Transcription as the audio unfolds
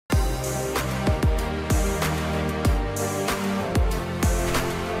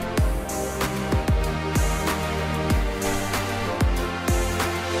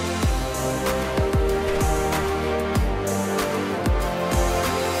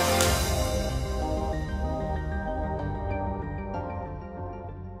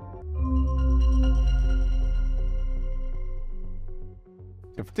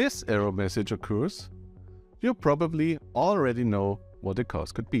If this error message occurs, you probably already know what the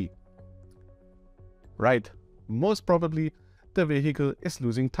cause could be. Right, most probably the vehicle is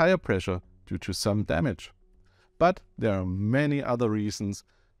losing tire pressure due to some damage. But there are many other reasons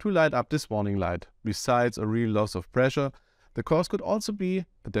to light up this warning light. Besides a real loss of pressure, the cause could also be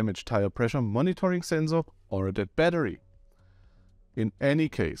a damaged tire pressure monitoring sensor or a dead battery. In any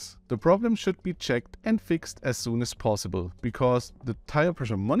case, the problem should be checked and fixed as soon as possible, because the tire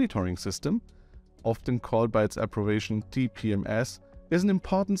pressure monitoring system, often called by its abbreviation TPMS, is an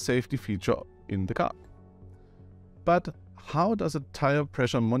important safety feature in the car. But how does a tire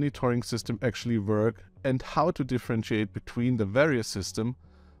pressure monitoring system actually work, and how to differentiate between the various systems?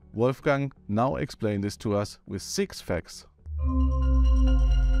 Wolfgang now explained this to us with 6 facts.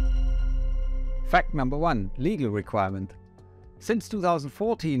 Fact number 1. Legal requirement. Since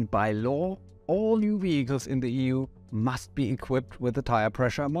 2014, by law, all new vehicles in the EU must be equipped with a tire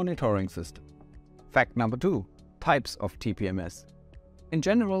pressure monitoring system. Fact number 2. Types of TPMS. In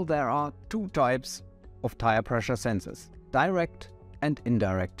general, there are 2 types of tire pressure sensors: direct and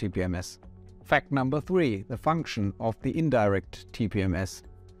indirect TPMS. Fact number 3. The function of the indirect TPMS.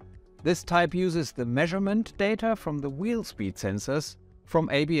 This type uses the measurement data from the wheel speed sensors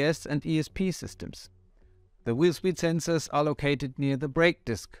from ABS and ESP systems. The wheel speed sensors are located near the brake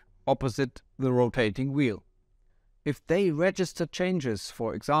disc, opposite the rotating wheel. If they register changes,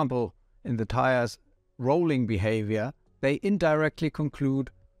 for example, in the tire's rolling behavior, they indirectly conclude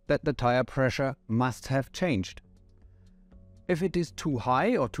that the tire pressure must have changed. If it is too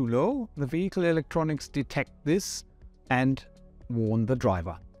high or too low, the vehicle electronics detect this and warn the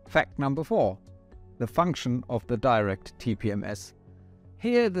driver. Fact number 4. The function of the direct TPMS.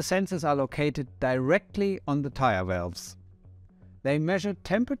 Here the sensors are located directly on the tire valves. They measure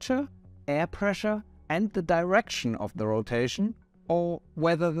temperature, air pressure and the direction of the rotation, or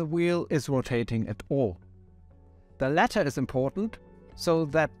whether the wheel is rotating at all. The latter is important so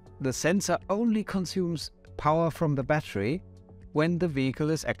that the sensor only consumes power from the battery when the vehicle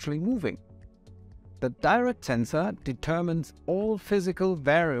is actually moving. The direct sensor determines all physical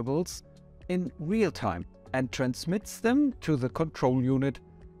variables in real time and transmits them to the control unit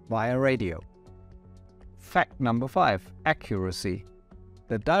via radio. Fact number 5. Accuracy.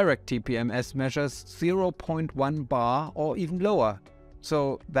 The direct TPMS measures 0.1 bar or even lower,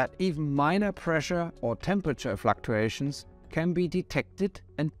 so that even minor pressure or temperature fluctuations can be detected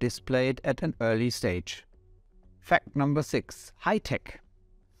and displayed at an early stage. Fact number 6. High-tech.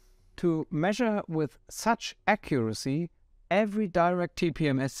 To measure with such accuracy, every direct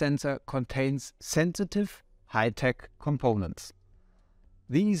TPMS sensor contains sensitive, high-tech components.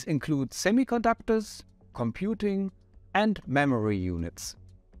 These include semiconductors, computing, and memory units.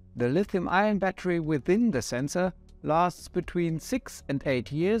 The lithium-ion battery within the sensor lasts between 6 and 8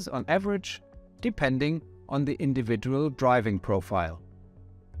 years on average, depending on the individual driving profile.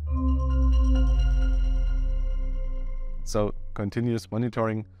 So, continuous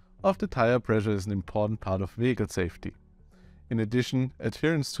monitoring of the tire pressure is an important part of vehicle safety. In addition,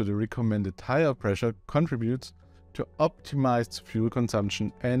 adherence to the recommended tire pressure contributes to optimized fuel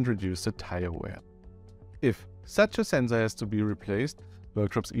consumption and reduce the tire wear. If such a sensor has to be replaced,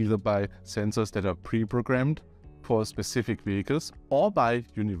 workshops either buy sensors that are pre-programmed for specific vehicles or buy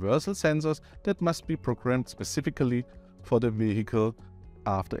universal sensors that must be programmed specifically for the vehicle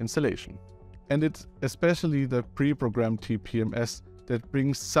after installation. And it's especially the pre-programmed TPMS that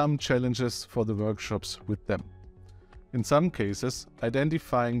brings some challenges for the workshops with them. In some cases,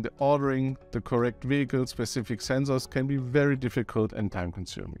 identifying and ordering the correct vehicle-specific sensors can be very difficult and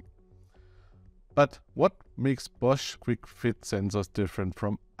time-consuming. But what makes Bosch Quick Fit sensors different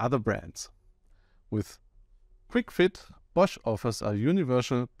from other brands? With Quick Fit, Bosch offers a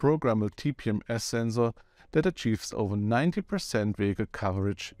universal programmable TPMS sensor that achieves over 90% vehicle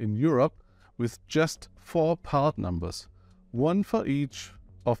coverage in Europe with just 4 part numbers, one for each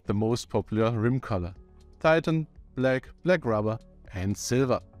of the most popular rim color: Titan, black, black rubber and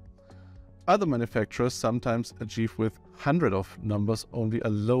silver. Other manufacturers sometimes achieve with hundreds of numbers only a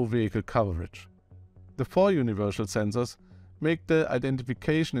low vehicle coverage. The 4 universal sensors make the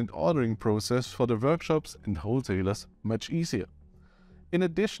identification and ordering process for the workshops and wholesalers much easier. In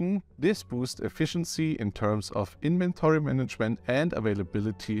addition, this boosts efficiency in terms of inventory management and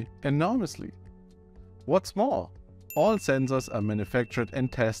availability enormously. What's more, all sensors are manufactured and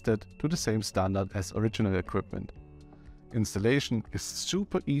tested to the same standard as original equipment. Installation is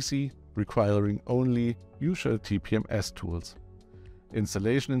super easy, requiring only usual TPMS tools.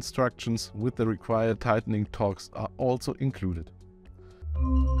 Installation instructions with the required tightening torques are also included.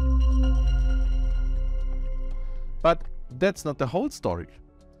 But that's not the whole story.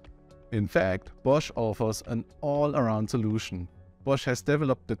 In fact, Bosch offers an all-around solution. Bosch has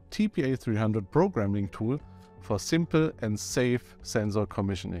developed the TPA 300 programming tool for simple and safe sensor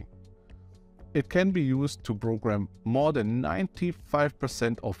commissioning. It can be used to program more than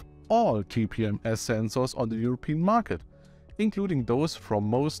 95% of all TPMS sensors on the European market, including those from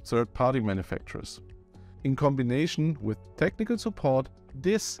most third-party manufacturers. In combination with technical support,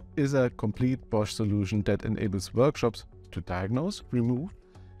 this is a complete Bosch solution that enables workshops to diagnose, remove,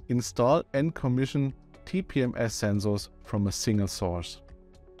 install and commission TPMS sensors from a single source.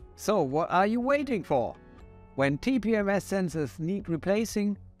 So what are you waiting for? When TPMS sensors need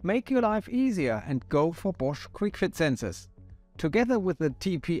replacing, make your life easier and go for Bosch QuickFit sensors. Together with the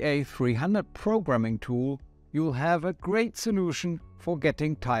TPA 300 programming tool, you'll have a great solution for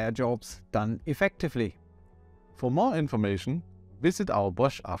getting tire jobs done effectively. For more information, visit our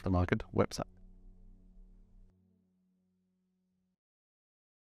Bosch Aftermarket website.